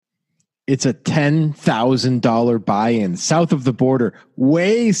It's a $10,000 buy-in south of the border,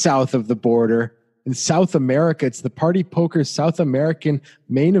 way south of the border. In South America, it's the Party Poker South American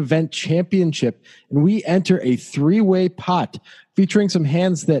Main Event Championship. And we enter a 3-way pot featuring some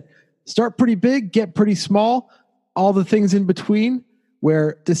hands that start pretty big, get pretty small, all the things in between,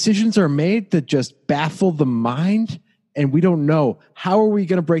 where decisions are made that just baffle the mind. And we don't know. How are we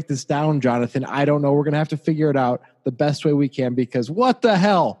going to break this down, Jonathan? I don't know. We're going to have to figure it out the best way we can, because what the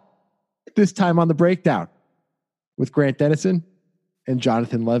hell? This time on The Breakdown with Grant Dennison and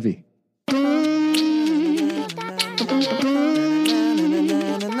Jonathan Levy.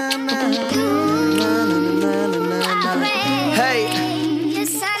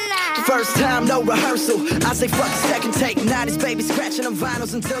 First time, no rehearsal. I say fuck the second take. Now this baby scratching on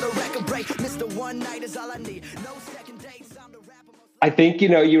vinyls until the record break. Mr. One Night is all I need. No second dates. I'm the rapper. I think you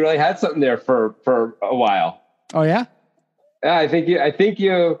really had something there for a while. Oh yeah? Yeah, I think you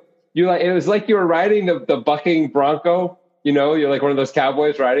like, it was like you were riding the bucking bronco. You're like one of those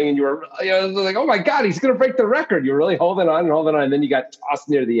cowboys riding, and you were like, oh my God, he's gonna break the record. You're really holding on, and then you got tossed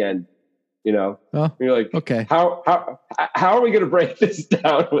near the end. Oh. And you're like, okay, how are we going to break this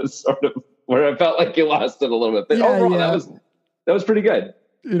down? Was sort of where I felt like you lost it a little bit, but overall that was pretty good.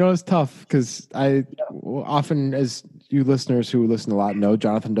 It's tough because I often, as you listeners who listen a lot know,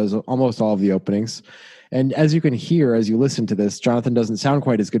 Jonathan does almost all of the openings, and as you can hear as you listen to this, Jonathan doesn't sound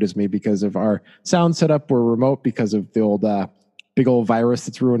quite as good as me because of our sound setup. We're remote because of the old big old virus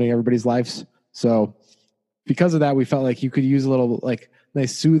that's ruining everybody's lives. So because of that, we felt like you could use a little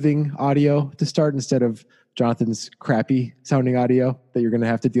nice soothing audio to start instead of Jonathan's crappy sounding audio that you're going to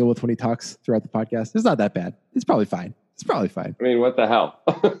have to deal with when he talks throughout the podcast. It's not that bad. It's probably fine. I mean, what the hell?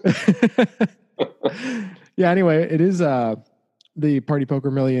 Yeah. Anyway, it is the Party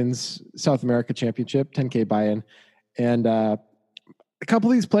Poker Millions South America Championship, 10K buy-in. And a couple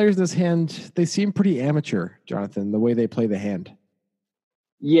of these players in this hand, they seem pretty amateur, Jonathan, the way they play the hand.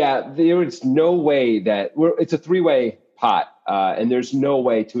 Yeah. There is no way that it's a 3-way pot. And there's no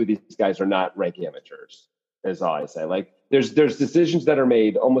way two of these guys are not rank amateurs, is all I say. Like there's decisions that are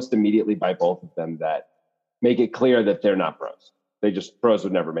made almost immediately by both of them that make it clear that they're not pros. Pros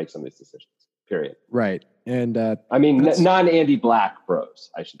would never make some of these decisions, period. Right. And I mean, non-Andy Black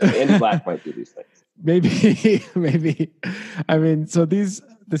pros, I should say. Andy Black might do these things. Maybe. I mean, so these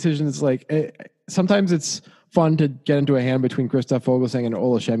decisions, sometimes it's fun to get into a hand between Christoph Vogelsang and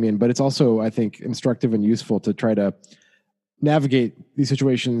Ola Shemian, but it's also, I think, instructive and useful to try to navigate these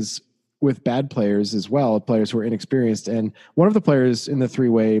situations with bad players as well, players who are inexperienced. And one of the players in the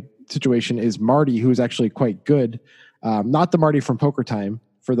 3-way situation is Marty, who is actually quite good. Not the Marty from Poker Time,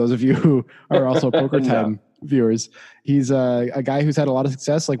 for those of you who are also Poker Time viewers. He's a guy who's had a lot of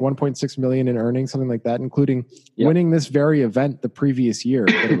success, like 1.6 million in earnings, something like that, including winning this very event the previous year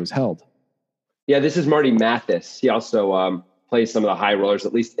that it was held. Yeah, this is Marty Mathis. He also plays some of the high rollers,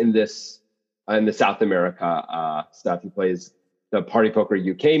 at least in this in the South America stuff. He plays the Party Poker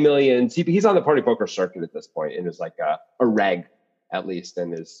UK Millions. He's on the Party Poker circuit at this point and is like a reg at least,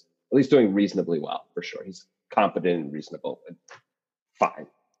 and is at least doing reasonably well for sure. He's competent and reasonable and fine.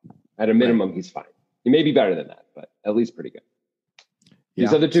 At a minimum, He's fine. He may be better than that, but at least pretty good.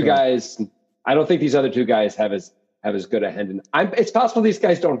 These other two guys, I don't think these other two guys have as good a Hendon. It's possible these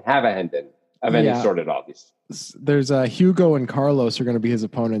guys don't have a Hendon of any sort at all. There's Hugo and Carlos are going to be his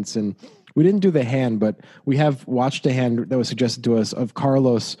opponents, and we didn't do the hand, but we have watched a hand that was suggested to us of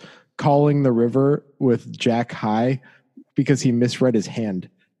Carlos calling the river with Jack high because he misread his hand,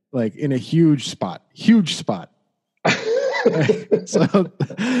 like in a huge spot. so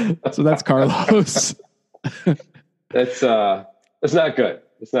that's Carlos. That's not good.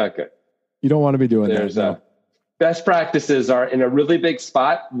 It's not good. You don't want to be doing that. No. Best practices are in a really big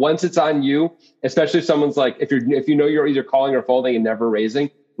spot. Once it's on you, especially if someone's like, if you know you're either calling or folding and never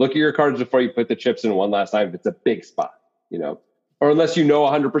raising, look at your cards before you put the chips in one last time. If it's a big spot, or unless you know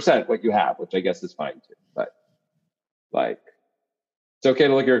 100% what you have, which I guess is fine too. But it's okay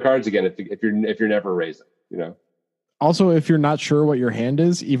to look at your cards again if you're never raising. Also, if you're not sure what your hand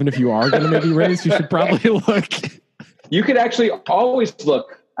is, even if you are going to maybe raise, you should probably look. You could actually always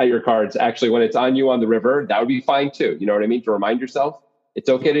look at your cards. Actually, when it's on you on the river, that would be fine too. You know what I mean? To remind yourself, it's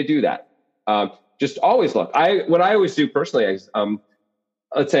okay to do that. Just always look. What I always do personally is,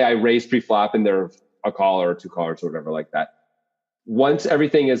 let's say I raise pre-flop and they're a call or two callers or whatever like that. Once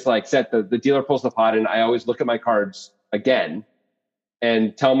everything is set, the dealer pulls the pot and I always look at my cards again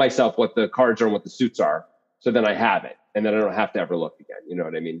and tell myself what the cards are and what the suits are. So then I have it, and then I don't have to ever look again. You know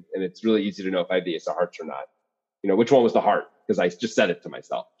what I mean? And it's really easy to know if I have the ace of hearts or not. Which one was the heart? Because I just said it to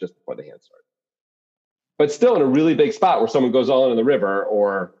myself just before the hand started. But still in a really big spot where someone goes all in on the river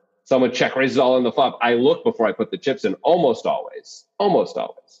or someone check raises all in the flop, I look before I put the chips in almost always.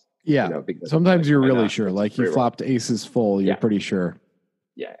 Yeah. You know, because sometimes you're why really not? sure. It's Like free you roll. flopped aces full. You're Yeah. pretty sure.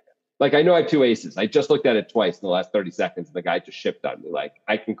 Yeah. Like I know I have 2 aces. I just looked at it twice in the last 30 seconds and the guy just shipped on me. Like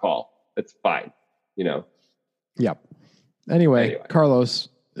I can call. It's fine. You know? Yep. Anyway, Carlos,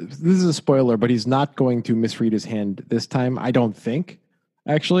 this is a spoiler, but he's not going to misread his hand this time. I don't think.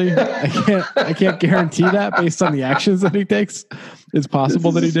 Actually, I can't guarantee that based on the actions that he takes. It's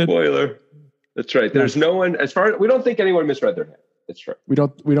possible that he did. Spoiler. That's right. There's no one as far as we don't think anyone misread their hand. It's true. We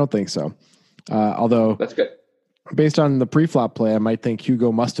don't think so. Although that's good. Based on the pre-flop play, I might think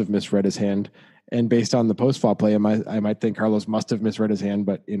Hugo must have misread his hand, and based on the post-flop play, I might think Carlos must have misread his hand.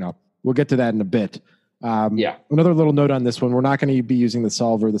 But we'll get to that in a bit. Another little note on this one: we're not going to be using the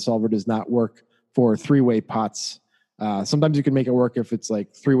solver. The solver does not work for three-way pots. Sometimes you can make it work if it's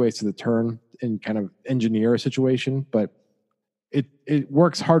like 3 ways to the turn and kind of engineer a situation, but it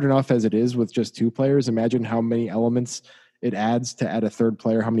works hard enough as it is with just 2 players. Imagine how many elements it adds to add a third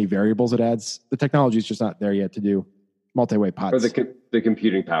player, how many variables it adds. The technology is just not there yet to do multi-way pots. Or the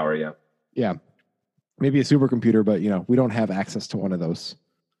computing power, yeah. Yeah. Maybe a supercomputer, but we don't have access to one of those.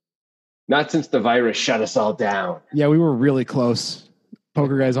 Not since the virus shut us all down. Yeah, we were really close.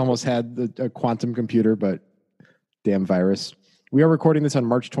 Poker Guys almost had a quantum computer, but damn virus. We are recording this on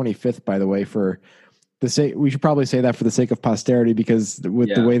March 25th, by the way, we should probably say that for the sake of posterity, because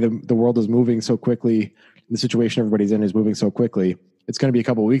with the way the world is moving so quickly, the situation everybody's in is moving so quickly. It's going to be a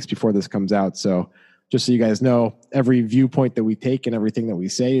couple of weeks before this comes out. So just so you guys know, every viewpoint that we take and everything that we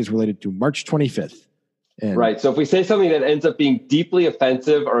say is related to March 25th. Right. So if we say something that ends up being deeply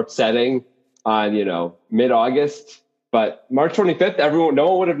offensive or upsetting on, mid-August, but March 25th, no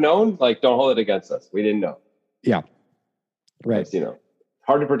one would have known, like, don't hold it against us. We didn't know. Yeah. Right. Because,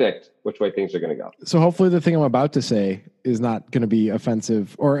 hard to predict which way things are going to go. So hopefully the thing I'm about to say is not going to be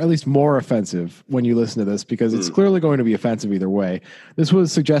offensive, or at least more offensive when you listen to this, because it's clearly going to be offensive either way. This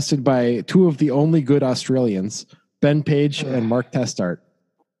was suggested by 2 of the only good Australians, Ben Page and Mark Testart.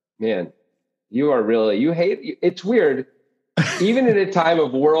 Man, it's weird. Even in a time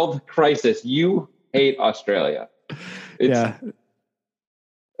of world crisis, you hate Australia. It's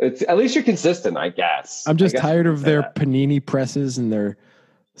at least you're consistent, I guess. I'm just tired of their panini presses and their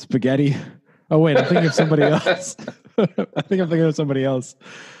spaghetti. Oh wait, I'm thinking of somebody else. I think I'm thinking of somebody else.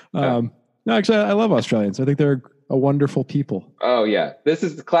 No, actually, I love Australians. I think they're a wonderful people. Oh yeah, this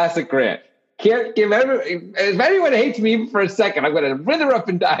is the classic Grant. Can't give if anyone hates me even for a second, I'm going to wither up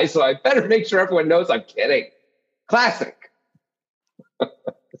and die. So I better make sure everyone knows I'm kidding. Classic.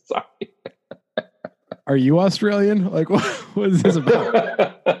 Sorry. Are you Australian? Like, what is this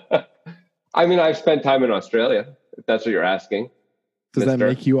about? I mean, I've spent time in Australia, if that's what you're asking. Does that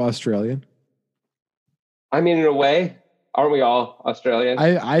make you Australian? I mean, in a way, aren't we all Australian?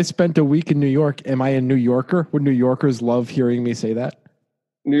 I spent a week in New York. Am I a New Yorker? Would New Yorkers love hearing me say that?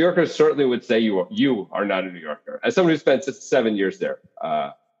 New Yorkers certainly would say you are not a New Yorker. As someone who spent 7 years there,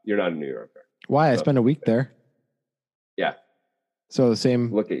 you're not a New Yorker. Why? I spent a week there. Yeah. So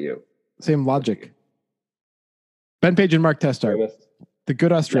same. Look at you. Same logic. Ben Page and Mark Testart, the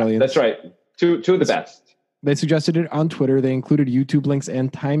good Australians. Yeah, that's right. Two of the best. They suggested it on Twitter. They included YouTube links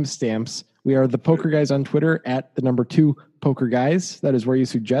and timestamps. We are the Poker Guys on Twitter at the number 2 Poker Guys. That is where you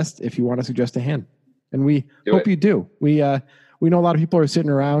suggest if you want to suggest a hand, and we hope you do. We know a lot of people are sitting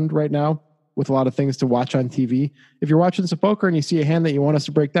around right now with a lot of things to watch on TV. If you're watching some poker and you see a hand that you want us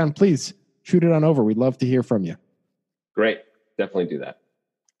to break down, please shoot it on over. We'd love to hear from you. Great. Definitely do that.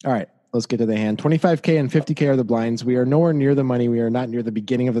 All right. Let's get to the hand. 25K and 50K are the blinds. We are nowhere near the money. We are not near the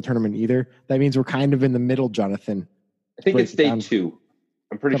beginning of the tournament either. That means we're kind of in the middle, Jonathan. I think it's day 2.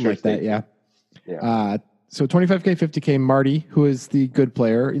 I'm pretty sure it's like that. Yeah. So 25K, 50K, Marty, who is the good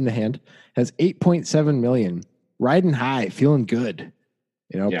player in the hand, has 8.7 million. Riding high, feeling good.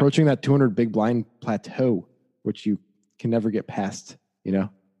 Approaching that 200 big blind plateau, which you can never get past.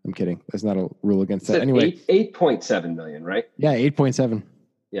 I'm kidding. There's not a rule against that. Anyway, 8.7 million, right? Yeah, 8.7.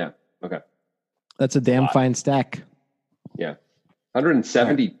 Yeah. Okay. That's a damn fine stack. Yeah.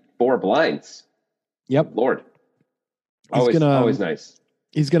 174 blinds. Yep. Lord. Always nice.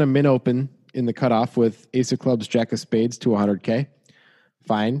 He's going to min open in the cutoff with ace of clubs, jack of spades to 100K.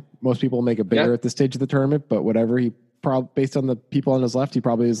 Fine. Most people make it bigger at this stage of the tournament, but whatever. He based on the people on his left, he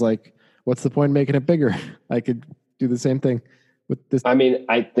probably is like, what's the point in making it bigger? I could do the same thing with this. I mean,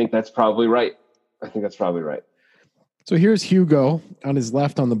 I think that's probably right. So here's Hugo on his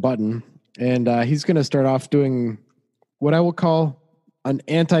left on the button, and he's going to start off doing what I will call an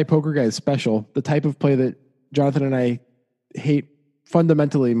anti-poker guys special, the type of play that Jonathan and I hate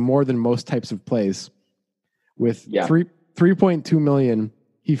fundamentally more than most types of plays. With 3.2 million,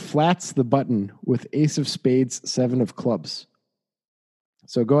 he flats the button with ace of spades, 7 of clubs.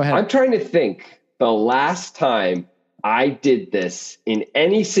 So go ahead. I'm trying to think the last time I did this in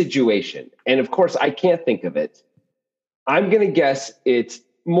any situation. And of course, I can't think of it. I'm going to guess it's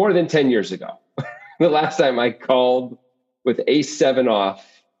more than 10 years ago. The last time I called with ace 7 off,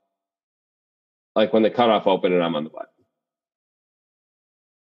 like when the cutoff opened and I'm on the button.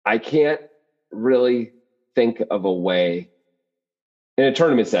 I can't really think of a way in a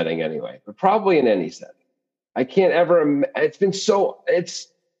tournament setting anyway, but probably in any setting. I can't ever, it's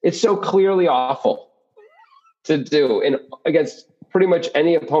so clearly awful to do against pretty much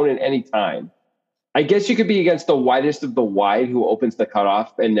any opponent anytime. I guess you could be against the widest of the wide who opens the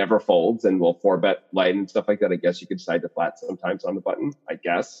cutoff and never folds and will 4-bet light and stuff like that. I guess you could decide to flat sometimes on the button, I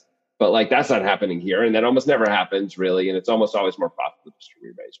guess. But like that's not happening here, and that almost never happens really, and it's almost always more profitable just to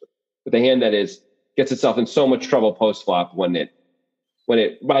re-raise with a hand that gets itself in so much trouble post flop when it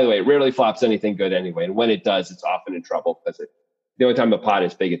by the way, it rarely flops anything good anyway, and when it does, it's often in trouble because the only time the pot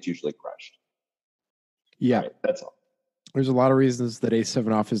is big, it's usually crushed. Yeah, right, that's all. There's a lot of reasons that ace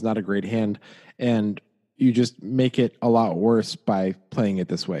 7 off is not a great hand, and you just make it a lot worse by playing it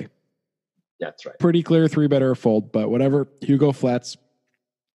this way. Yeah, that's right. Pretty clear 3-better fold, but whatever. Hugo flats.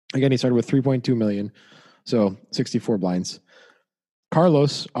 Again, he started with 3.2 million, so 64 blinds.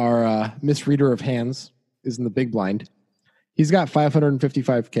 Carlos, our misreader of hands, is in the big blind. He's got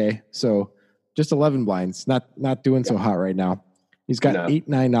 555K, so just 11 blinds. Not doing so hot right now. He's got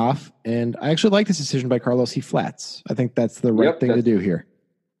 8-9 off, and I actually like this decision by Carlos. He flats. I think that's the right thing to do here.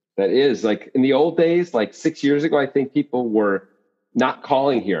 That is, like in the old days, like 6 years ago, I think people were not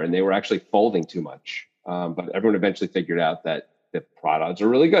calling here, and they were actually folding too much. But everyone eventually figured out that the prod odds are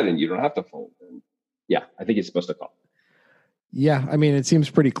really good, and you don't have to fold. And yeah, I think he's supposed to call. Yeah, I mean, it seems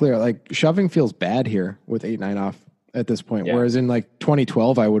pretty clear. Like shoving feels bad here with 8-9 off at this point. Yeah. Whereas in like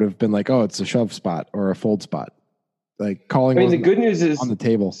 2012, I would have been like, oh, it's a shove spot or a fold spot. Like calling. I mean, the good news is on the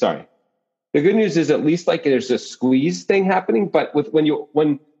table. Sorry. The good news is at least like there's a squeeze thing happening, but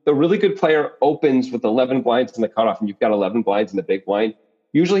when the really good player opens with 11 blinds in the cutoff and you've got 11 blinds in the big blind,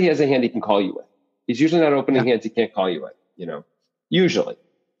 usually he has a hand he can call you with. He's usually not opening hands he can't call you with, usually.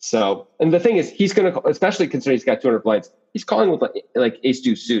 So, and the thing is, he's going to, especially considering he's got 200 blinds, he's calling with like ace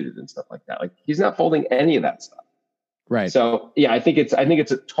 2 suited and stuff like that. Like he's not folding any of that stuff. Right. So yeah, I think it's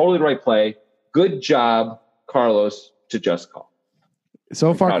a totally the right play. Good job, Carlos, to just call.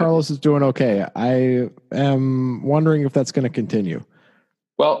 So far, Carlos is doing okay. I am wondering if that's going to continue.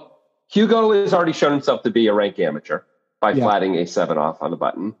 Well, Hugo has already shown himself to be a rank amateur by flatting a 7 off on the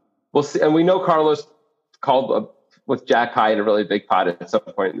button. We'll see, and we know Carlos called with Jack high in a really big pot at some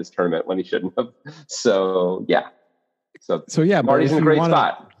point in this tournament when he shouldn't have. So yeah. So yeah, Marty's in a great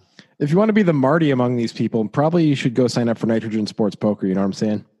spot. If you want to be the Marty among these people, probably you should go sign up for Nitrogen Sports Poker. You know what I'm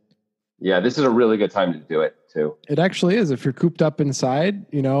saying? Yeah, this is a really good time to do it too. It actually is. If you're cooped up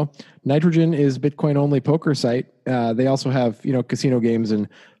inside, Nitrogen is Bitcoin only poker site. They also have, casino games and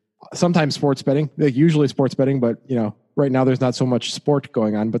sometimes sports betting, like usually sports betting, but right now there's not so much sport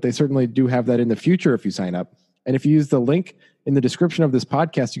going on, but they certainly do have that in the future if you sign up. And if you use the link in the description of this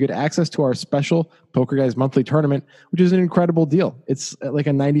podcast, you get access to our special Poker Guys monthly tournament, which is an incredible deal. It's like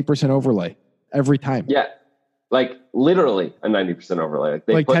a 90% overlay every time. Yeah. Like literally a 90% overlay.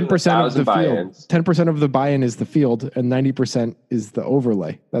 Like 10% of the field. 10% of the buy-in is the field, and 90% is the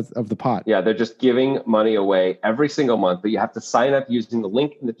overlay of the pot. Yeah, they're just giving money away every single month, but you have to sign up using the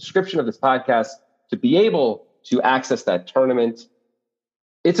link in the description of this podcast to be able to access that tournament.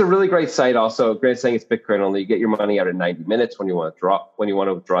 It's a really great site. Also, great saying it's Bitcoin only. You get your money out in 90 minutes when you want to draw. When you want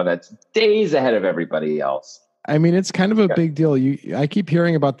to withdraw, that's days ahead of everybody else. I mean, it's kind of a big deal. I keep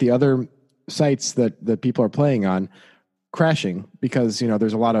hearing about the other sites that people are playing on crashing because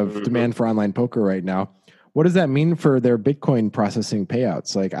there's a lot of demand for online poker right now. What does that mean for their Bitcoin processing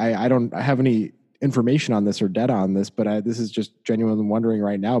payouts? Like I don't have any information on this or data on this, but this is just genuinely wondering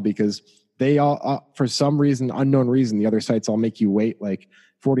right now because they all for some reason, unknown reason, the other sites all make you wait like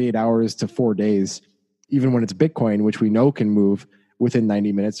 48 hours to 4 days, even when it's Bitcoin, which we know can move within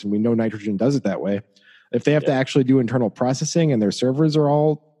 90 minutes, and we know Nitrogen does it that way. If they have to actually do internal processing and their servers are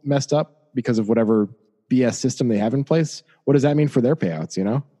all messed up because of whatever BS system they have in place, what does that mean for their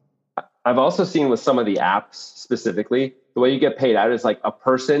payouts, I've also seen with some of the apps specifically, the way you get paid out is like a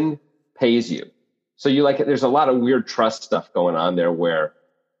person pays you. So there's a lot of weird trust stuff going on there where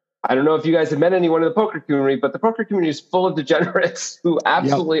I don't know if you guys have met anyone in the poker community, but the poker community is full of degenerates who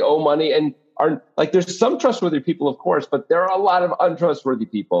absolutely owe money and are like, there's some trustworthy people, of course, but there are a lot of untrustworthy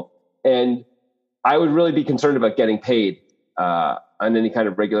people. And I would really be concerned about getting paid on any kind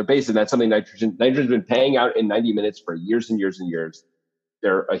of regular basis. And that's something Nitrogen's been paying out in 90 minutes for years and years and years.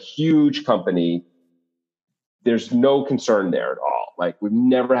 They're a huge company. There's no concern there at all. Like, we've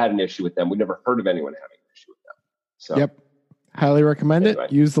never had an issue with them. We've never heard of anyone having an issue with them. So, yep. Highly recommend Anyway.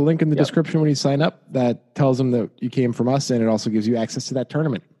 it. Use the link in the description when you sign up. That tells them that you came from us, and it also gives you access to that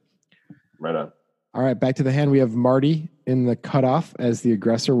tournament. Right on. All right, back to the hand. We have Marty in the cutoff as the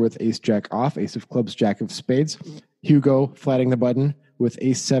aggressor with ace jack off, ace of clubs, jack of spades. Hugo flatting the button with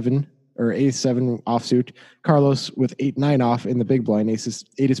ace seven offsuit. Carlos with 8-9 off in the big blind,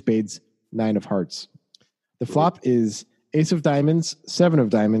 eight of spades, 9 of hearts. The flop is ace of diamonds, 7 of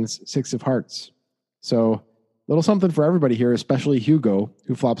diamonds, 6 of hearts. So little something for everybody here, especially Hugo,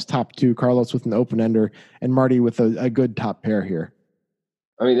 who flops top 2, Carlos with an open ender, and Marty with a good top pair here.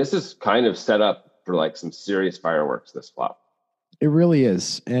 I mean, this is kind of set up for like some serious fireworks, this flop. It really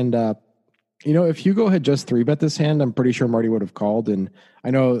is. And, if Hugo had just 3-bet this hand, I'm pretty sure Marty would have called. And I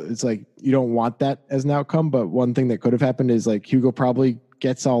know it's like you don't want that as an outcome, but one thing that could have happened is like Hugo probably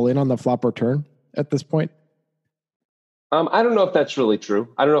gets all in on the flop or turn at this point. I don't know if that's really true.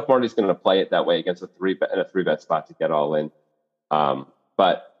 I don't know if Marty's going to play it that way against a 3-bet spot to get all in.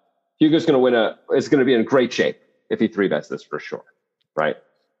 But Hugo's going to is going to be in great shape if he 3-bets this for sure, right?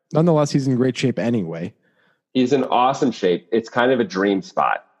 Nonetheless, he's in great shape anyway. He's in awesome shape. It's kind of a dream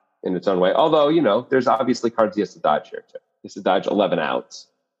spot in its own way. Although, there's obviously cards he has to dodge here too. He has to dodge 11 outs.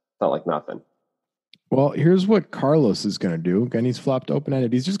 It's not like nothing. Well, here's what Carlos is going to do. Again, he's flopped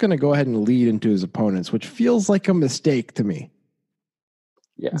open-ended. He's just going to go ahead and lead into his opponents, which feels like a mistake to me.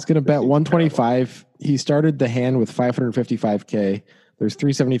 Yeah, he's going to bet 125. He started the hand with 555K. There's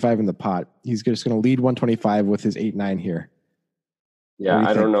 375 in the pot. He's just going to lead 125 with his 8-9 here. Yeah,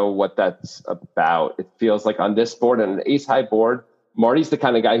 I don't know what that's about. It feels like on this board and an ace-high board, Marty's the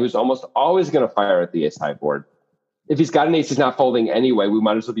kind of guy who's almost always going to fire at the ace-high board. If he's got an ace, he's not folding anyway. We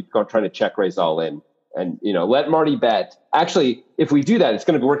might as well be trying to check raise all in. And, let Marty bet. Actually, if we do that, it's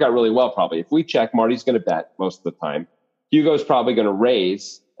going to work out really well, probably. If we check, Marty's going to bet most of the time. Hugo's probably going to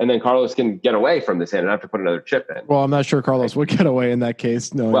raise, and then Carlos can get away from this hand and have to put another chip in. Well, I'm not sure Carlos would get away in that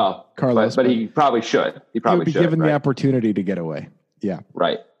case. No, well, Carlos. But he probably should. He probably would be should, given right? the opportunity to get away. Yeah.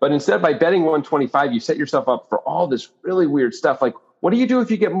 Right. But instead, by betting 125, you set yourself up for all this really weird stuff. Like, what do you do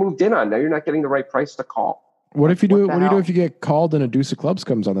if you get moved in on? Now you're not getting the right price to call. What do you do if you get called and a deuce of clubs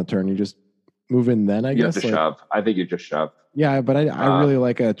comes on the turn? You just move in then, I guess? You have to shove. I think you just shove. Yeah, but I really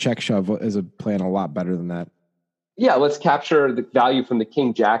like a check shove as a plan a lot better than that. Yeah, let's capture the value from the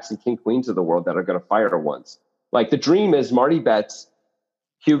king jacks and king queens of the world that are going to fire once. Like, the dream is Marty bets,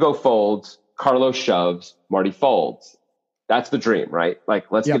 Hugo folds, Carlos shoves, Marty folds. That's the dream, right?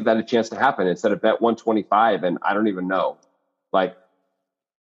 Like, let's give that a chance to happen instead of bet 125 and I don't even know. Like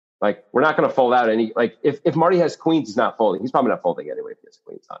we're not going to fold out any. Like, if Marty has queens, he's not folding. He's probably not folding anyway if he has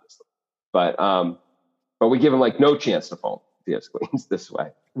queens, honestly. But we give him like no chance to fold if he has queens this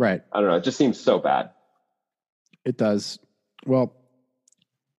way. Right. I don't know. It just seems so bad. It does. Well,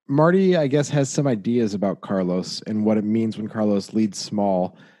 Marty, I guess, has some ideas about Carlos and what it means when Carlos leads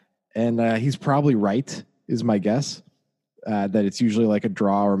small. And he's probably right, is my guess, that it's usually like a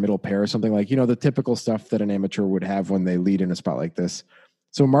draw or middle pair or something like, the typical stuff that an amateur would have when they lead in a spot like this.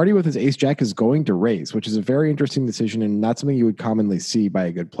 So Marty with his ace jack is going to raise, which is a very interesting decision and not something you would commonly see by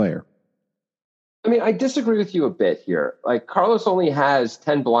a good player. I mean, I disagree with you a bit here. Like, Carlos only has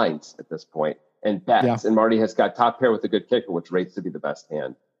 10 blinds at this point and bets, and Marty has got top pair with a good kicker, which rates to be the best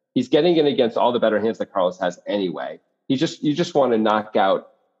hand. He's getting in against all the better hands that Carlos has anyway. You just want to knock out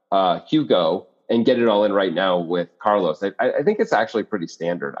Hugo and get it all in right now with Carlos. I think it's actually pretty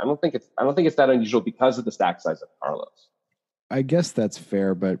standard. I don't think it's that unusual because of the stack size of Carlos. I guess that's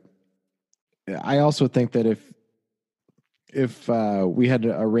fair, but I also think that if we had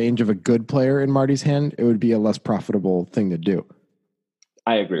a range of a good player in Marty's hand, it would be a less profitable thing to do.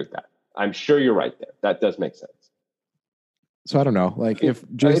 I agree with that. I'm sure you're right there. That does make sense. So I don't know, like if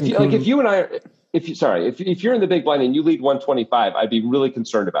you're in the big blind and you lead 125, I'd be really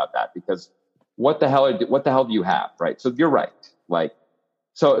concerned about that because what the hell do you have, right? So you're right. Like,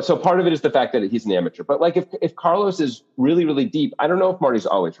 so part of it is the fact that he's an amateur, but like if Carlos is really, really deep, I don't know if Marty's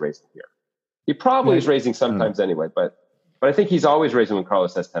always raising here. He probably is raising sometimes anyway, but I think he's always raising when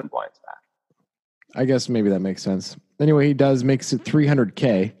Carlos has 10 blinds back. I guess maybe that makes sense. Anyway, he makes it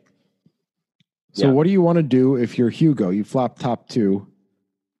 300K. So what do you want to do if you're Hugo? You flop top 2.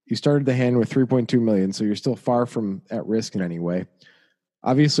 You started the hand with 3.2 million, so you're still far from at risk in any way.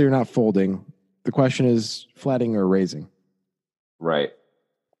 Obviously, you're not folding. The question is flatting or raising. Right.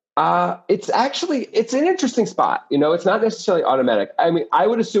 It's an interesting spot. It's not necessarily automatic. I mean, I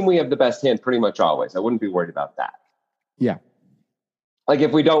would assume we have the best hand pretty much always. I wouldn't be worried about that. Yeah. Like,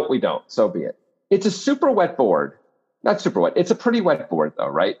 if we don't, we don't. So be it. It's a super wet board. Not super wet. It's a pretty wet board though,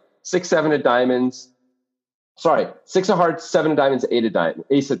 right? 6, 7 of diamonds. Sorry, 6 of hearts, 7 of diamonds, 8 of diamonds,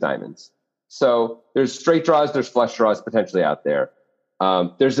 ace of diamonds. So there's straight draws, there's flush draws potentially out there.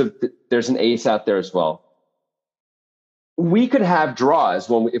 There's an ace out there as well. We could have draws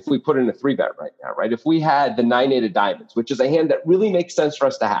if we put in a 3-bet right now, right? If we had the 9, 8 of diamonds, which is a hand that really makes sense for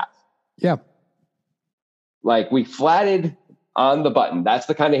us to have. Yeah. Like we flatted on the button. That's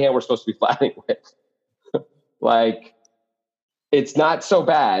the kind of hand we're supposed to be flatting with. Like, it's not so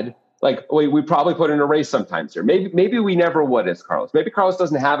bad. Like, we probably put in a raise sometimes here. Maybe we never would as Carlos. Maybe Carlos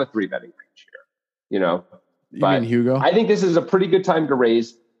doesn't have a 3-betting range here, you know? You mean Hugo? I think this is a pretty good time to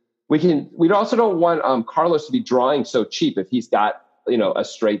raise. We also don't want Carlos to be drawing so cheap if he's got, you know, a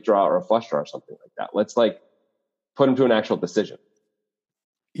straight draw or a flush draw or something like that. Let's like put him to an actual decision.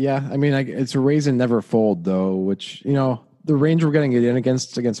 Yeah, I mean, it's a raise and never fold though, which, you know, the range we're getting it in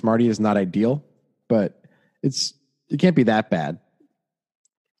against Marty is not ideal, but it can't be that bad.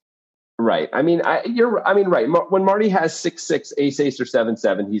 Right. I mean, right. When Marty has 6-6, ace, or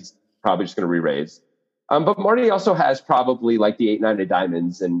 7-7, he's probably just going to re-raise. But Marty also has probably like the 8, 9 of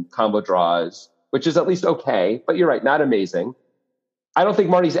diamonds and combo draws, which is at least okay. But you're right, not amazing. I don't think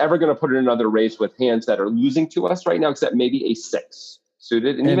Marty's ever going to put in another raise with hands that are losing to us right now, except maybe a 6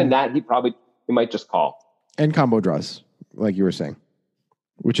 suited, and even that he might just call. And combo draws, like you were saying,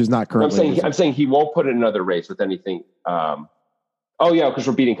 which is not currently. I'm saying he won't put in another raise with anything. Oh yeah, because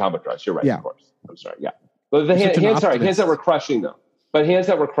we're beating combo draws. You're right. Yeah. Of course. I'm sorry. Yeah. But the hands that we're crushing though. But hands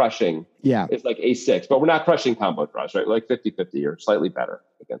that we're crushing, is like A6, but we're not crushing combo draws, right? We're like 50-50 or slightly better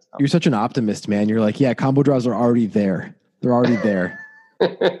against combo. You're such an optimist, man. You're like, yeah, combo draws are already there. They're already there.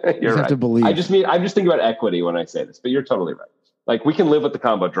 You have to believe. I'm just thinking about equity when I say this, but you're totally right. Like we can live with the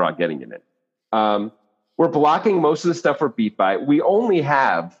combo draw getting it in. We're blocking most of the stuff we're beat by. We only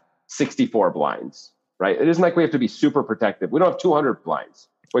have 64 blinds, right? It isn't like we have to be super protective. We don't have 200 blinds.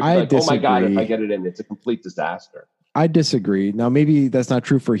 I disagree. Oh my God, if I get it in, it's a complete disaster. I disagree. Now, maybe that's not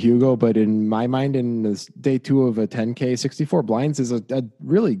true for Hugo, but in my mind, in this day 2 of a 10K, 64 blinds is a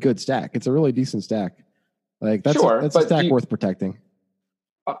really good stack. It's a really decent stack. Like that's a stack worth protecting.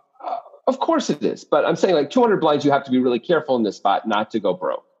 Of course it is. But I'm saying like 200 blinds, you have to be really careful in this spot not to go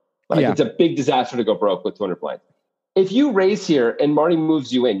broke. Like it's a big disaster to go broke with 200 blinds. If you raise here and Marty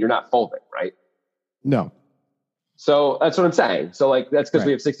moves you in, you're not folding, right? No. So that's what I'm saying. So like, that's because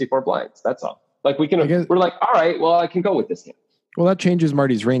we have 64 blinds. That's all. Like we're like, all right, well, I can go with this hand. Well, that changes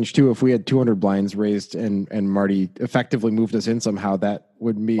Marty's range too. If we had 200 blinds raised and Marty effectively moved us in somehow, that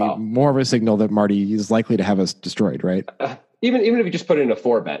would be more of a signal that Marty is likely to have us destroyed, right? Even if you just put in a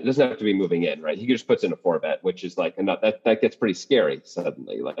 4-bet, it doesn't have to be moving in, right? He just puts in a 4-bet, which is like that gets pretty scary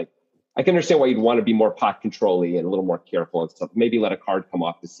suddenly. Like I can understand why you'd want to be more pot control-y and a little more careful and stuff. Maybe let a card come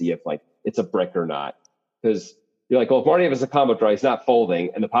off to see if like it's a brick or not, because you're like, well, if Marty has a combo draw, he's not folding,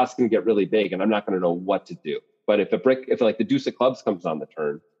 and the pot's going to get really big, and I'm not going to know what to do. But if like the deuce of clubs comes on the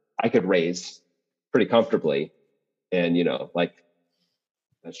turn, I could raise pretty comfortably, and like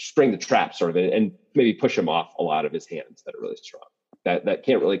spring the trap sort of, and maybe push him off a lot of his hands that are really strong. That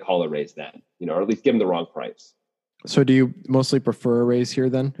can't really call a raise then, or at least give him the wrong price. So, do you mostly prefer a raise here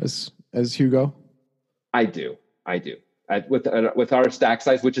then, as Hugo? I do. With our stack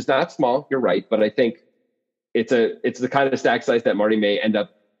size, which is not small, you're right, but I think it's the kind of stack size that Marty may end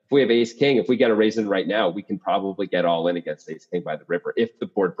up. If we have ace king, if we get a raise in right now, we can probably get all in against ace king by the river if the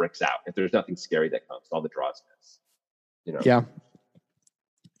board bricks out. If there's nothing scary that comes, all the draws miss.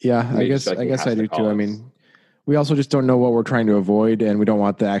 Yeah. I guess I do too. I mean, we also just don't know what we're trying to avoid, and we don't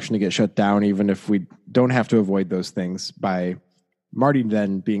want the action to get shut down, even if we don't have to avoid those things by Marty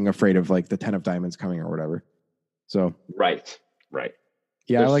then being afraid of like the 10 of diamonds coming or whatever. So right.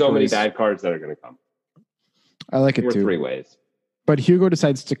 Yeah, there's so many bad cards that are going to come. I like it too. 3 ways. But Hugo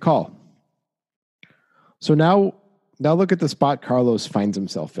decides to call. So now look at the spot Carlos finds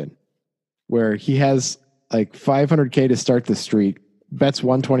himself in, where he has like 500K to start the street, bets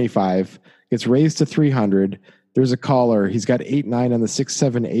 125, gets raised to 300. There's a caller. He's got 8-9 on the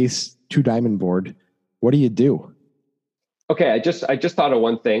 6-7 ace 2 diamond board. What do you do? Okay, I just thought of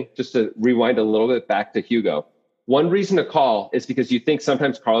one thing, just to rewind a little bit back to Hugo. One reason to call is because you think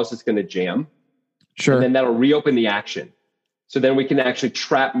sometimes Carlos is going to jam. Sure. And then that'll reopen the action. So then we can actually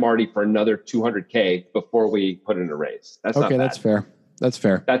trap Marty for another 200K before we put in a raise. That's not bad. That's fair. That's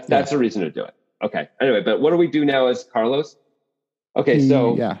fair. That's a reason to do it. Okay. Anyway, but what do we do now as Carlos? Okay,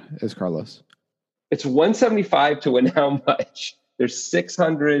 as Carlos. It's 175 to win how much? There's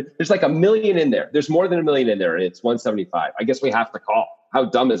 600. There's like $1 million in there. There's more than $1 million in there, and it's 175. I guess we have to call. How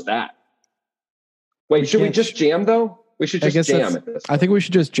dumb is that? Wait, should we just jam though? We should just jam at this point. I think we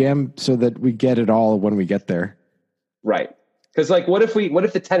should just jam so that we get it all when we get there. Right. Because like, what if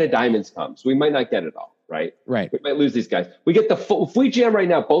the 10 of diamonds comes? We might not get it all, right? Right. We might lose these guys. We get the full, if we jam right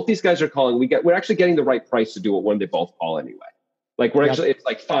now, both these guys are calling. We're actually getting the right price to do it when they both call anyway. Like it's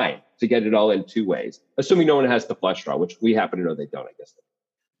like fine to get it all in two ways, assuming no one has the flush draw, which we happen to know they don't, I guess.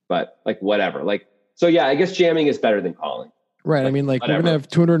 But like, whatever. Like, so yeah, I guess jamming is better than calling. Right. I mean, like whatever. We're going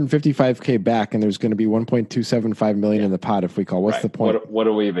to have $255K back and there's going to be 1.275 million in the pot if we call. What's the point? What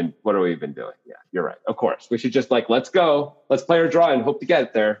are we even doing? Yeah, you're right. Of course. We should just like, let's go. Let's play our draw and hope to get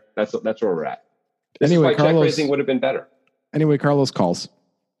it there. That's where we're at. This anyway, is why check raising would have been better. Anyway, Carlos calls.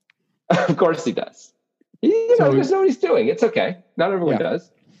 Of course he does. He doesn't know what he's doing. It's okay. Not everyone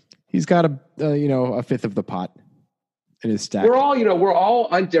does. He's got a fifth of the pot in his stack. We're all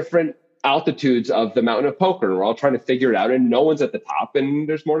on different altitudes of the mountain of poker, and we're all trying to figure it out, and no one's at the top, and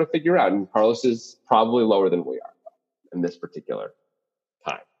there's more to figure out. And Carlos is probably lower than we are in this particular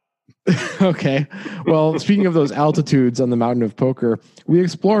time. Okay. Well, speaking of those altitudes on the mountain of poker, we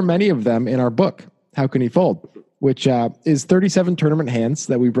explore many of them in our book, How Can He Fold? Which is 37 tournament hands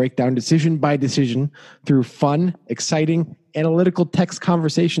that we break down decision by decision through fun, exciting, analytical text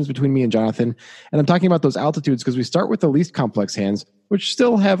conversations between me and Jonathan. And I'm talking about those altitudes because we start with the least complex hands, which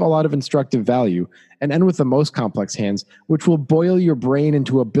still have a lot of instructive value, and end with the most complex hands, which will boil your brain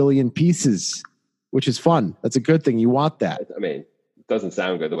into a billion pieces, which is fun. That's a good thing. You want that. I mean, it doesn't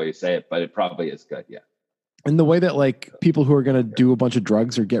sound good the way you say it, but it probably is good. Yeah. And the way that like people who are going to do a bunch of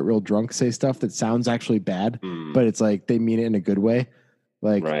drugs or get real drunk say stuff that sounds actually bad, but it's like they mean it in a good way.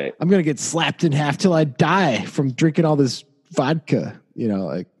 Like, I'm going to get slapped in half till I die from drinking all this vodka,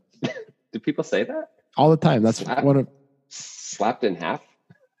 like. Do people say that? All the time. That's slapped in half?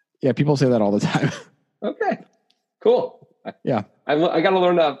 Yeah, people say that all the time. Okay, cool. Yeah. I got to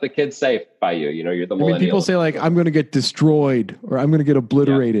learn the kids say by you. You're the millennial. People say like, I'm going to get destroyed or I'm going to get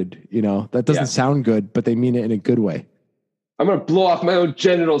obliterated. That doesn't sound good, but they mean it in a good way. I'm going to blow off my own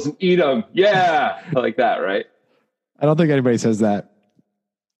genitals and eat them. Yeah. Like that, right? I don't think anybody says that.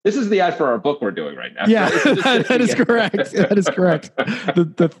 This is the ad for our book we're doing right now. Yeah, that is correct. That is correct.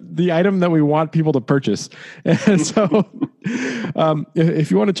 The item that we want people to purchase. And so if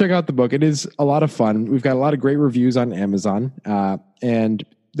you want to check out the book, it is a lot of fun. We've got a lot of great reviews on Amazon. And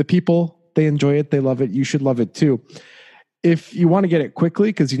the people, they enjoy it. They love it. You should love it too. If you want to get it quickly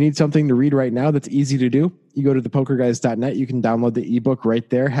because you need something to read right now that's easy to do, you go to thepokerguys.net. You can download the ebook right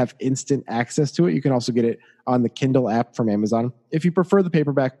there, have instant access to it. You can also get it on the Kindle app from Amazon. If you prefer the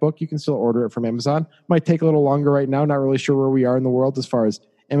paperback book, you can still order it from Amazon. Might take a little longer right now. Not really sure where we are in the world as far as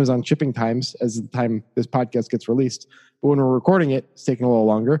Amazon shipping times as the time this podcast gets released. But when we're recording it, it's taking a little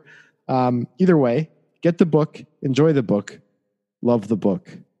longer. Either way, get the book, enjoy the book, love the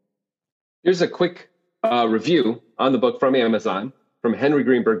book. Here's a quick review on the book from Amazon from Henry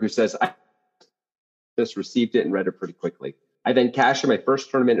Greenberg, who says, I just received it and read it pretty quickly. I then cashed in my first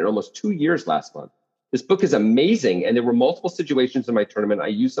tournament in almost 2 years last month. This book is amazing, and there were multiple situations in my tournament. I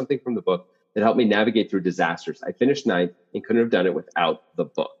used something from the book that helped me navigate through disasters. I finished ninth and couldn't have done it without the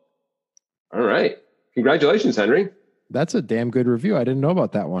book. All right. Congratulations, Henry. That's a damn good review. I didn't know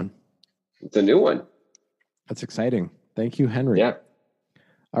about that one. It's a new one. That's exciting. Thank you, Henry. Yeah.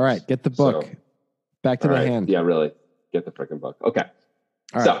 All right. Get the book. Back to the hand. Yeah, really. Get the freaking book. Okay.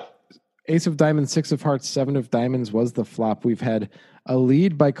 All right. Ace of diamonds, 6 of hearts, 7 of diamonds was the flop. We've had a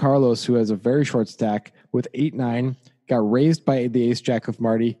lead by Carlos, who has a very short stack with 8-9, got raised by the ace jack of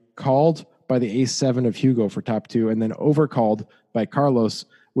Marty, called by the ace 7 of Hugo for top 2, and then overcalled by Carlos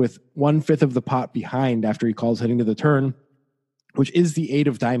with 1/5 of the pot behind after he calls heading to the turn, which is the 8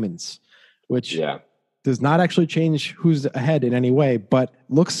 of diamonds, which does not actually change who's ahead in any way, but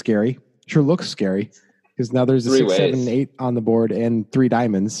looks scary. Sure looks scary because now there's a 6, 7, 8 on the board and 3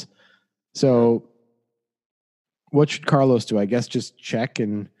 diamonds. So what should Carlos do? I guess just check,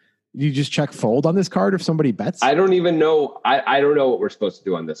 and you just check fold on this card if somebody bets? I don't even know. I don't know what we're supposed to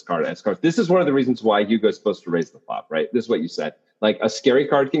do on this card. This is one of the reasons why Hugo's supposed to raise the flop, right? This is what you said. Like a scary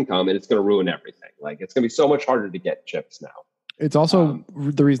card can come and it's going to ruin everything. Like it's going to be so much harder to get chips now. It's also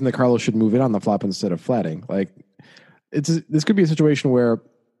the reason that Carlos should move in on the flop instead of flatting. Like this could be a situation where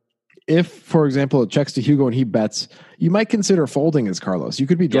if, for example, it checks to Hugo and he bets, you might consider folding as Carlos. You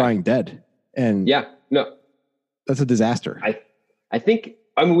could be drawing dead. And that's a disaster. I think,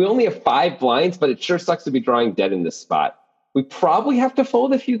 we only have 5 blinds, but it sure sucks to be drawing dead in this spot. We probably have to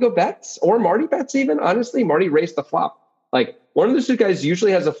fold if Hugo bets or Marty bets even. Honestly, Marty raised the flop. Like one of the 2 guys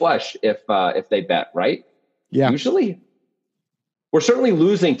usually has a flush if they bet, right? Yeah. Usually. We're certainly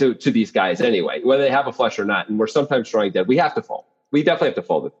losing to these guys anyway, whether they have a flush or not. And we're sometimes drawing dead. We have to fold. We definitely have to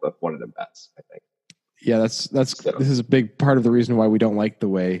fold if one of them bets, I think. Yeah, this is a big part of the reason why we don't like the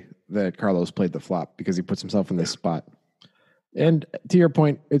way that Carlos played the flop because he puts himself in this spot. And to your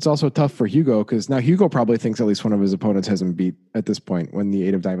point, it's also tough for Hugo because now Hugo probably thinks at least one of his opponents has him beat at this point when the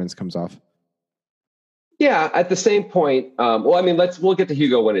 8 of diamonds comes off. Yeah, at the same point, well, I mean, we'll get to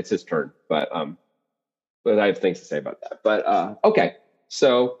Hugo when it's his turn, but I have things to say about that. But okay,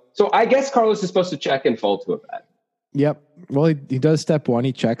 so I guess Carlos is supposed to check and fold to a bet. Yep. Well, he does step one.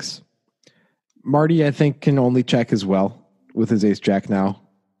 He checks. Marty, I think, can only check as well with his ace jack now,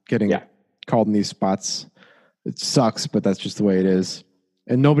 getting called in these spots. It sucks, but that's just the way it is.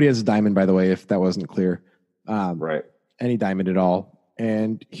 And nobody has a diamond, by the way, if that wasn't clear. Right. Any diamond at all.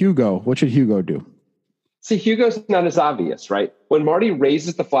 And Hugo, what should Hugo do? See, Hugo's not as obvious, right? When Marty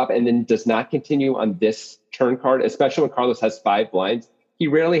raises the flop and then does not continue on this turn card, especially when Carlos has 5 blinds, he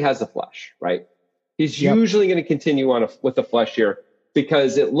rarely has a flush, right? He's usually going to continue on with a flush here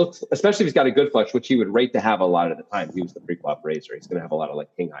because it looks, especially if he's got a good flush, which he would rate to have a lot of the time. He was the pre-flop raiser. He's going to have a lot of like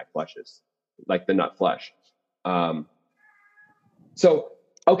king high flushes, like the nut flush. So,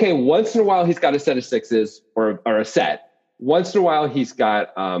 okay, once in a while he's got a set of sixes or a set. Once in a while he's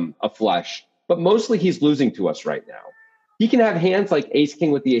got a flush, but mostly he's losing to us right now. He can have hands like ace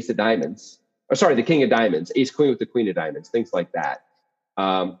king with the ace of diamonds, or sorry, the king of diamonds, ace queen with the queen of diamonds, things like that.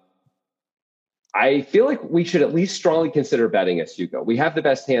 I feel like we should at least strongly consider betting as Hugo. We have the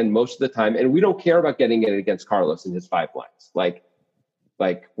best hand most of the time, and we don't care about getting it against Carlos in his 5 blinds.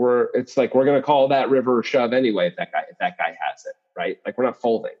 We're going to call that river or shove anyway if that guy has it, right? Like we're not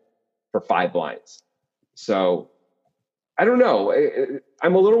folding for 5 blinds. So I don't know.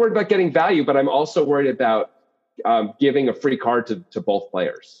 I'm a little worried about getting value, but I'm also worried about giving a free card to both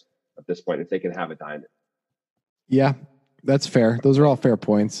players at this point if they can have a diamond. Yeah, that's fair. Those are all fair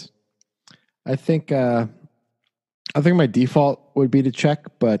points. I think my default would be to check,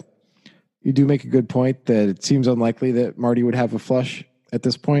 but you do make a good point that it seems unlikely that Marty would have a flush at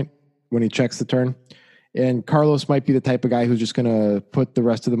this point when he checks the turn. And Carlos might be the type of guy who's just going to put the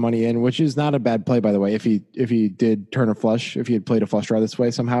rest of the money in, which is not a bad play, by the way, if he did turn a flush, if he had played a flush draw this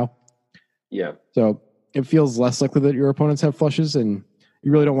way somehow. Yeah. So it feels less likely that your opponents have flushes, and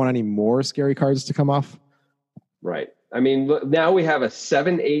you really don't want any more scary cards to come off. Right. I mean, look, now we have a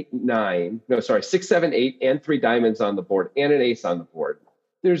 7, 8, 9. No, sorry, 6, 7, 8, and 3 diamonds on the board, and an ace on the board.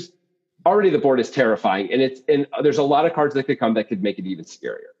 There's already the board is terrifying, and there's a lot of cards that could come that could make it even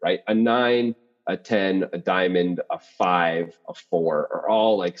scarier, right? A 9, a 10, a diamond, a 5, a 4 are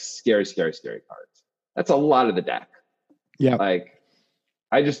all like scary, scary, scary cards. That's a lot of the deck. Yeah. Like,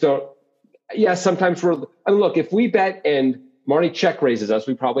 I just don't. Yeah, sometimes look, if we bet and Marty check raises us,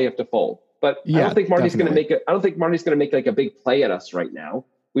 we probably have to fold. But I don't think Marty's going to make it. I don't think Marty's going to make like a big play at us right now.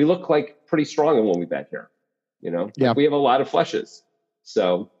 We look like pretty strong when we bet here. You know, yeah, we have a lot of flushes.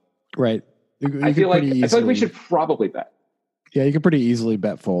 So, right. I feel like we should probably bet. Yeah, you could pretty easily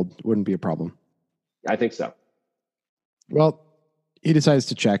bet fold. Wouldn't be a problem. I think so. Well, he decides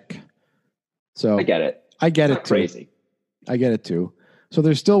to check. So I get it. I get it's it too. Crazy. I get it too. So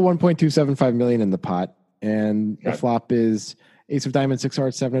there's still 1.275 million in the pot, and the flop is ace of diamonds, 6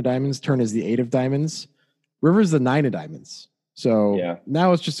 hearts, 7 of diamonds. Turn is the 8 of diamonds. River's the 9 of diamonds. So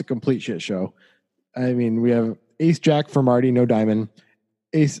now it's just a complete shit show. I mean, we have ace jack for Marty, no diamond.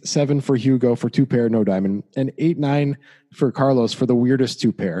 Ace 7 for Hugo for 2 pair, no diamond. And 8, 9 for Carlos for the weirdest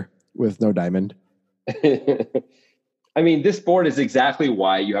 2 pair with no diamond. I mean, this board is exactly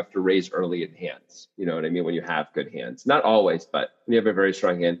why you have to raise early in hands. You know what I mean? When you have good hands. Not always, but when you have a very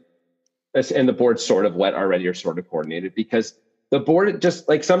strong hand. And the board's sort of wet already or sort of coordinated, because the board just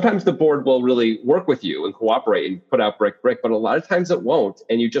like sometimes the board will really work with you and cooperate and put out brick, but a lot of times it won't.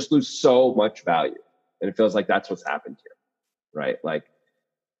 And you just lose so much value. And it feels like that's what's happened here, right? Like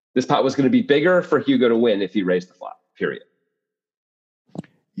this pot was going to be bigger for Hugo to win if he raised the flop, period.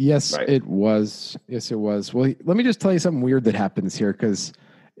 Yes, right. It was. Yes, it was. Well, let me just tell you something weird that happens here because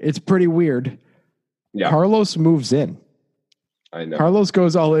it's pretty weird. Yeah. Carlos moves in. I know. Carlos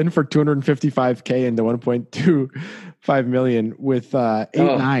goes all in for 255K into 1.25 million with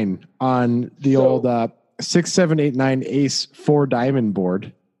 8-9 on the old 6, 7, 8, 9 ace 4 diamond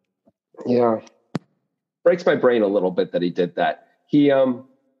board. Yeah. Breaks my brain a little bit that he did that.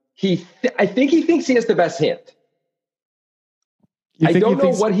 I think he thinks he has the best hand. I don't know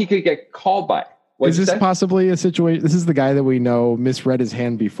what he could get called by. Is this possibly a situation? This is the guy that we know misread his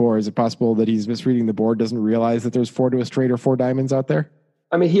hand before. Is it possible that he's misreading the board, doesn't realize that there's 4 to a straight or 4 diamonds out there?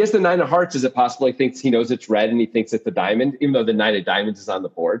 I mean, he has the 9 of hearts. Is it possible he thinks he knows it's red and he thinks it's a diamond, even though the 9 of diamonds is on the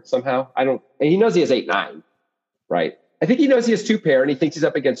board somehow? And he knows he has 8-9, right? I think he knows he has 2 pair and he thinks he's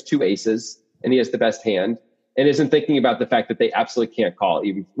up against 2 aces and he has the best hand and isn't thinking about the fact that they absolutely can't call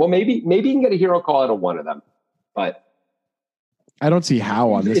even. Well, maybe he can get a hero call out of one of them, but I don't see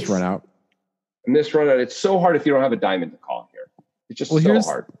how on this run out. In this run out, it's so hard if you don't have a diamond to call here. It's just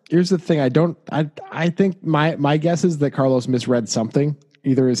hard. Here's the thing. I think my guess is that Carlos misread something,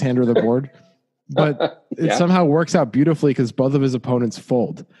 either his hand or the board, but it somehow works out beautifully because both of his opponents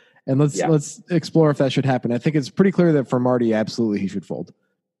fold. And let's explore if that should happen. I think it's pretty clear that for Marty, absolutely he should fold.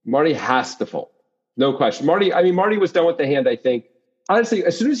 Marty has to fold. No question. Marty was done with the hand, I think. Honestly,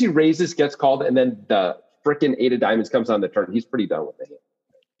 as soon as he raises, gets called, and then the frickin' 8 of diamonds comes on the turn, he's pretty done with the hand.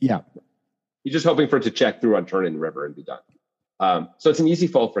 Yeah. He's just hoping for it to check through on turn in the river and be done. So it's an easy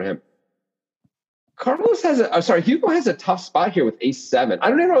fold for him. Hugo has a tough spot here with ace 7. I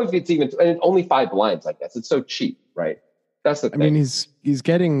don't even know if it's even, and it's only 5 blinds, I guess. It's so cheap, right? That's the thing. I mean, he's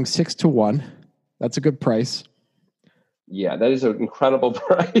getting 6-1. That's a good price. Yeah, that is an incredible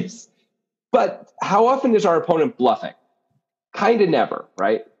price. But how often is our opponent bluffing? Kind of never,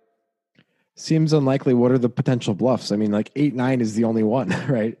 right? Seems unlikely. What are the potential bluffs? I mean, like 8-9 is the only one,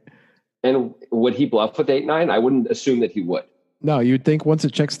 right? And would he bluff with 8-9? I wouldn't assume that he would. No, you'd think once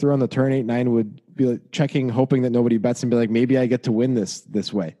it checks through on the turn, 8-9 would be like checking, hoping that nobody bets and be like, maybe I get to win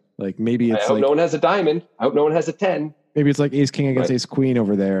this way. Like maybe it's I hope like no one has a diamond. I hope no one has a 10. Maybe it's like ace king against ace queen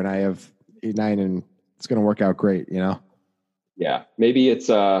over there, and I have 8-9, and it's going to work out great, you know? Yeah, maybe it's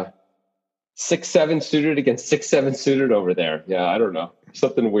 6-7 suited against 6-7 suited over there. Yeah, I don't know,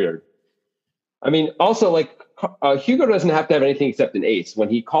 something weird. I mean, also like Hugo doesn't have to have anything except an ace. When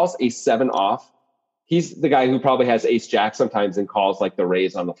he calls ace 7 off, he's the guy who probably has ace jack sometimes and calls like the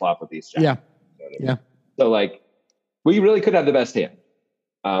raise on the flop with ace jack. Yeah, you know what I mean? Yeah. So like, we really could have the best hand,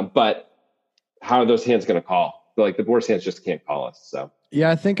 but how are those hands going to call? Like the worst hands just can't call us. So yeah,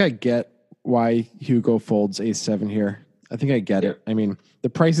 I think I get why Hugo folds ace 7 here. I think I get it. I mean, the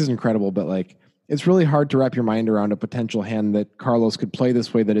price is incredible, but like it's really hard to wrap your mind around a potential hand that Carlos could play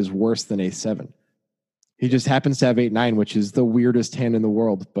this way that is worse than ace 7. He just happens to have 8-9, which is the weirdest hand in the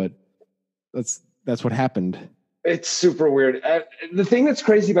world, but that's what happened. It's super weird. The thing that's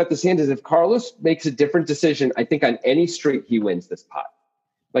crazy about this hand is if Carlos makes a different decision, I think on any street he wins this pot.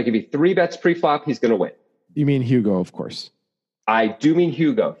 Like if he 3-bets pre-flop, he's going to win. You mean Hugo, of course. I do mean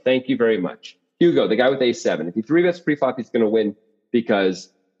Hugo. Thank you very much. Hugo, the guy with ace 7. If he 3-bets pre-flop, he's going to win because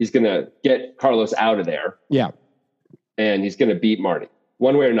he's going to get Carlos out of there. Yeah. And he's going to beat Marty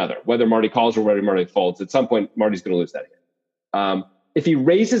one way or another, whether Marty calls or whether Marty folds. At some point, Marty's going to lose that hand. If he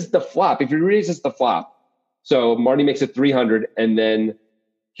raises the flop, so Marty makes it 300 and then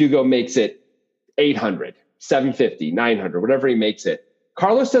Hugo makes it 800, 750, 900, whatever he makes it.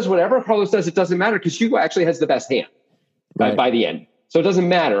 Carlos does whatever Carlos does. It doesn't matter because Hugo actually has the best hand by the end. So it doesn't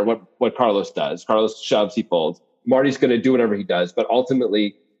matter what Carlos does. Carlos shoves, he folds. Marty's going to do whatever he does, but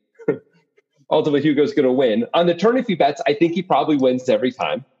ultimately Hugo's going to win. On the turn, if he bets, I think he probably wins every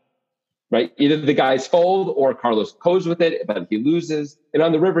time, right? Either the guys fold or Carlos goes with it, but if he loses, and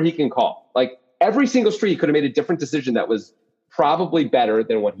on the river, he can call. Like every single street, he could have made a different decision that was probably better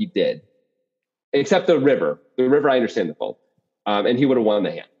than what he did, except the river. The river, I understand the fold. And he would have won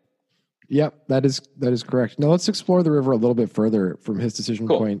the hand. Yep, that is correct. Now let's explore the river a little bit further from his decision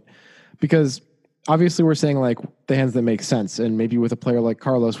point, because obviously we're saying like the hands that make sense, and maybe with a player like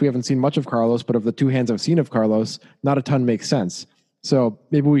Carlos, we haven't seen much of Carlos, but of the 2 hands I've seen of Carlos, not a ton makes sense. So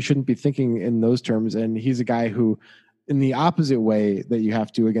maybe we shouldn't be thinking in those terms. And he's a guy who, in the opposite way that you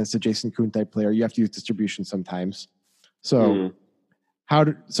have to against a Jason Kuhn type player, you have to use distribution sometimes. So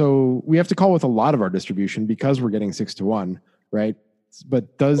so we have to call with a lot of our distribution because we're getting 6-1. Right.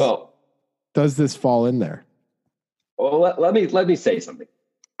 But does this fall in there? Well, let me say something.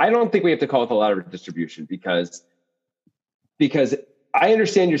 I don't think we have to call with a lot of distribution because I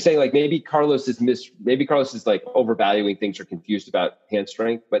understand you're saying like maybe Carlos is like overvaluing things or confused about hand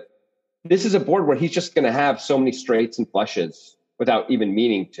strength, but this is a board where he's just going to have so many straights and flushes without even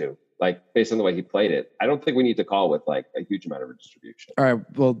meaning to, like based on the way he played it. I don't think we need to call with like a huge amount of distribution. All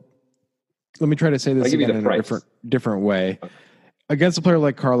right. Well, let me try to say this again in a different way. Okay. Against a player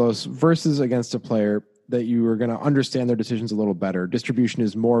like Carlos versus against a player that you are going to understand their decisions a little better, distribution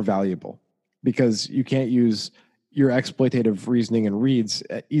is more valuable because you can't use your exploitative reasoning and reads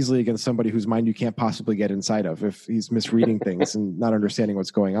easily against somebody whose mind you can't possibly get inside of if he's misreading things and not understanding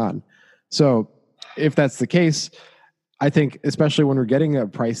what's going on. So if that's the case, I think especially when we're getting a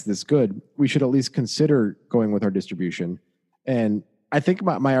price this good, we should at least consider going with our distribution. And I think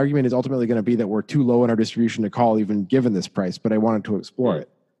my argument is ultimately going to be that we're too low in our distribution to call even given this price, but I wanted to explore it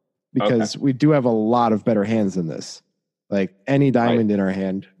because we do have a lot of better hands than this. Like any diamond in our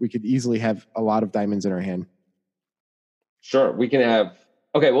hand, we could easily have a lot of diamonds in our hand. Sure. We can have,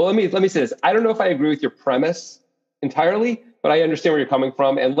 okay. Well, let me say this. I don't know if I agree with your premise entirely, but I understand where you're coming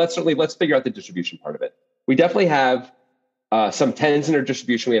from. And let's figure out the distribution part of it. We definitely have Some tens in our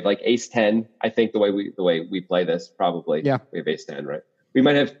distribution. We have like ace 10. I think the way we play this, probably. Yeah. We have ace 10, right? We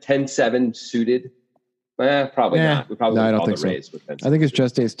might have 10-7 suited. Probably not. We probably I don't call think the so. raise with 10. I think it's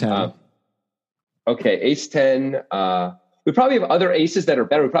just ace 10. Okay, ace 10. We probably have other aces that are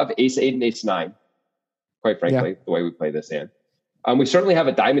better. We probably have ace 8 and ace 9, quite frankly, the way we play this hand. We certainly have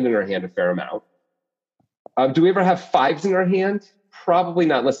a diamond in our hand a fair amount. Do we ever have fives in our hand? Probably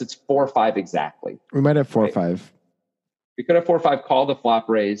not, unless it's 4 or 5 exactly. We might have 4 or 5. We could have 4 or 5, call the flop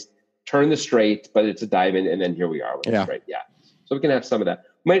raised, turn the straight, but it's a diamond, and then here we are with the straight. Yeah. So we can have some of that.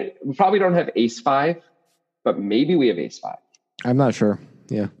 We probably don't have ace 5, but maybe we have ace 5. I'm not sure.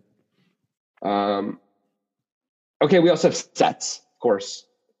 Yeah. Okay, we also have sets, of course,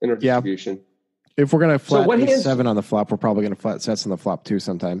 in our distribution. If we're going to flat what ace hands, 7 on the flop, we're probably going to flat sets on the flop too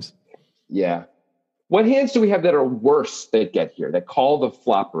sometimes. Yeah. What hands do we have that are worse that get here, that call the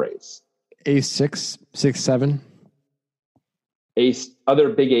flop raise? Ace 6, 6, 7. Ace, other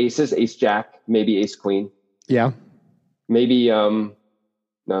big aces, ace jack, maybe ace queen. Yeah. Maybe,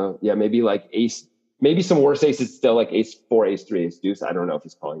 maybe like ace, maybe some worse aces still, like ace 4, ace 3, ace deuce. I don't know if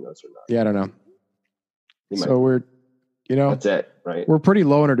he's calling those or not. Yeah, I don't know. So we're, that's it, right? We're pretty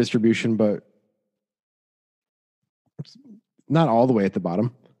low in our distribution, but not all the way at the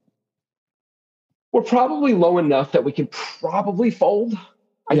bottom. We're probably low enough that we can probably fold.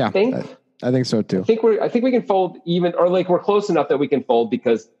 I think so too. I think we can fold even, or like we're close enough that we can fold,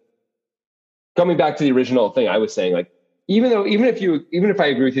 because coming back to the original thing I was saying, like even if I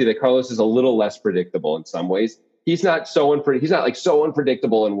agree with you that Carlos is a little less predictable in some ways, he's not so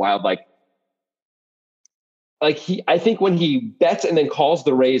unpredictable and wild. I think when he bets and then calls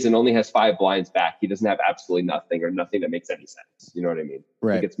the raise and only has 5 blinds back, he doesn't have absolutely nothing or nothing that makes any sense. You know what I mean?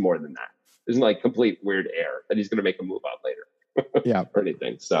 Right. I think it's more than that. There's like complete weird air that he's going to make a move out later. Yeah. Or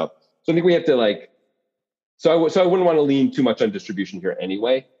anything. So I think we have to so I wouldn't want to lean too much on distribution here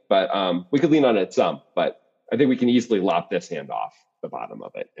anyway, but we could lean on it some, but I think we can easily lop this hand off the bottom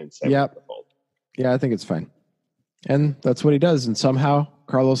of it and say the fold. Yeah, I think it's fine. And that's what he does. And somehow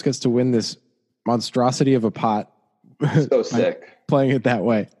Carlos gets to win this monstrosity of a pot. So sick. Playing it that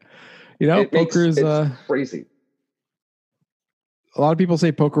way. Poker's crazy. A lot of people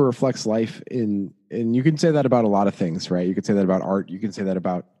say poker reflects life and you can say that about a lot of things, right? You could say that about art. You can say that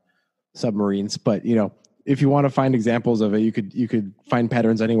about submarines, but if you want to find examples of it, you could find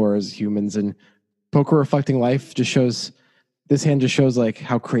patterns anywhere as humans, and poker reflecting life this hand just shows like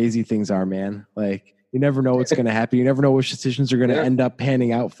how crazy things are, man. Like you never know what's going to happen. You never know which decisions are going to end up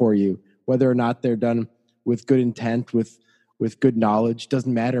panning out for you, whether or not they're done with good intent, with good knowledge.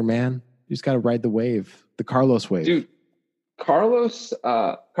 Doesn't matter, man. You just got to ride the wave, the Carlos wave. Dude, Carlos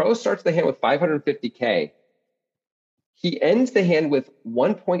starts the hand with $550K. He ends the hand with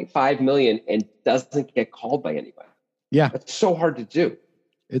 1.5 million and doesn't get called by anybody. Yeah. That's so hard to do.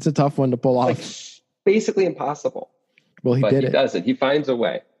 It's a tough one to pull off. Like basically impossible. Well, he does it. He finds a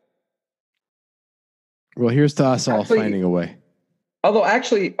way. Well, here's to us all finding a way. Although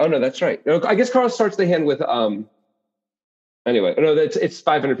actually, oh no, that's right. I guess Carlos starts the hand with anyway, no, it's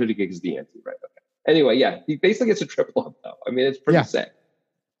 550 gigs is the ante, right? Okay. Anyway, yeah, he basically gets a triple up though. I mean, it's pretty sick.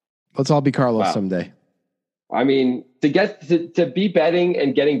 Let's all be Carlos someday. I mean, to be betting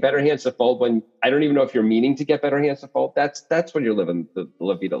and getting better hands to fold when I don't even know if you're meaning to get better hands to fold. That's when you're living the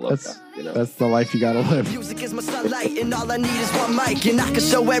La Vida Loca. That's the life you gotta live. Music is my sunlight, and all I need is one mic, and I can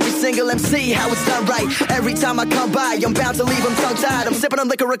show every single MC how it's done right. Every time I come by, I'm bound to leave them tongue tied. I'm sipping on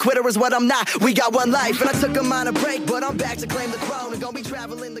liquor, a quitter is what I'm not. We got one life, and I took a minor break, but I'm back to claim the throne and gonna be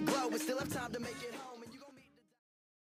traveling the globe. We still have time to make it.